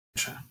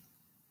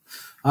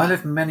I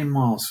live many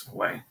miles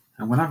away,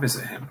 and when I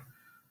visit him,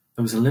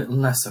 there was a little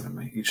less of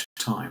him each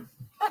time.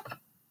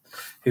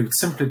 He would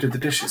simply do the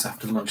dishes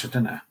after lunch or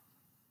dinner,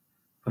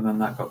 but then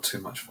that got too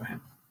much for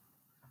him.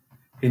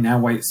 He now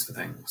waits for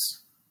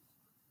things.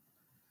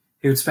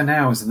 He would spend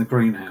hours in the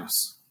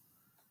greenhouse,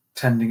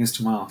 tending his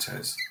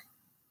tomatoes,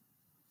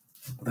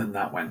 but then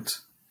that went.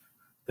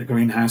 The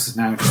greenhouse is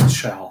now just a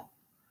shell.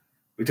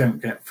 We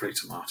don't get free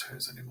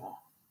tomatoes anymore.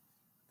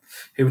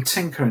 He would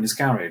tinker in his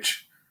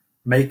garage,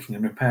 making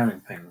and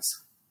repairing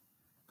things.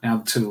 Now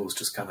the tools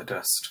just gather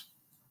dust.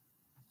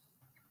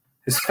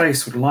 His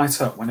face would light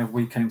up whenever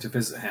we came to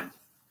visit him,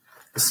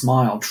 the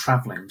smile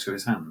travelling to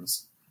his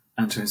hands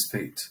and to his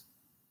feet.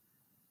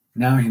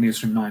 Now he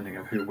needs reminding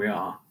of who we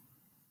are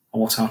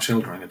and what our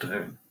children are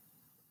doing.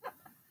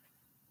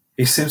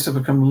 He seems to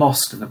have become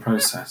lost in the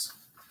process,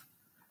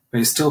 but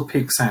he still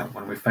peeks out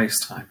when we're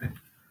FaceTiming,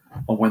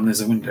 or when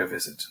there's a window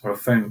visit or a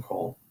phone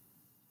call.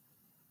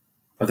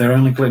 But they're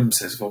only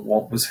glimpses of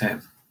what was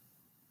him.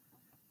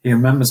 He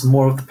remembers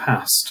more of the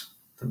past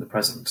than the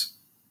present.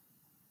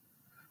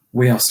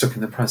 We are stuck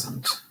in the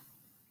present,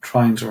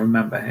 trying to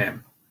remember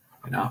him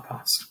in our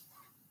past.